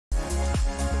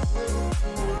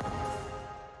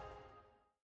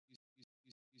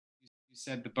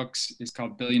said, the book is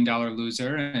called Billion Dollar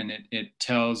Loser, and it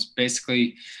tells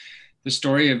basically the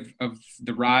story of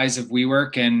the rise of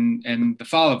WeWork and the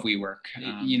fall of WeWork.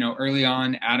 Early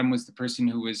on, Adam was the person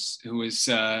who was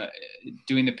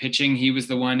doing the pitching. He was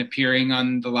the one appearing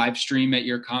on the live stream at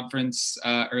your conference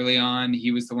early on.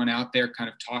 He was the one out there kind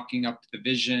of talking up the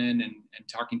vision and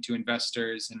talking to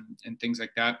investors and things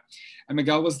like that. And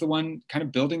Miguel was the one kind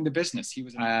of building the business. He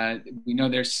was. We know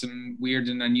there's some weird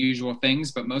and unusual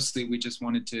things, but mostly we just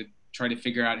wanted to try to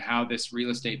figure out how this real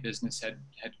estate business had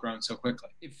grown so quickly.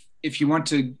 If you want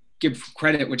to give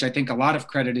credit, which I think a lot of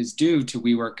credit is due to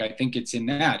WeWork, I think it's in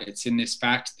that. It's in this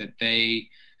fact that they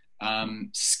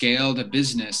scaled a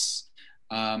business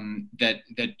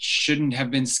that shouldn't have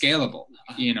been scalable.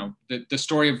 The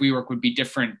story of WeWork would be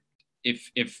different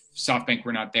if SoftBank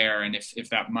were not there, and if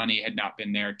that money had not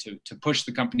been there to push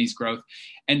the company's growth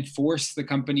and force the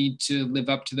company to live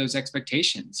up to those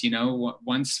expectations.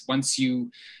 Once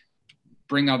you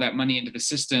bring all that money into the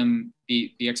system,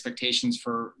 the expectations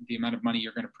for the amount of money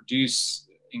you're going to produce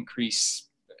increase,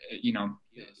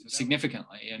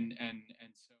 significantly. And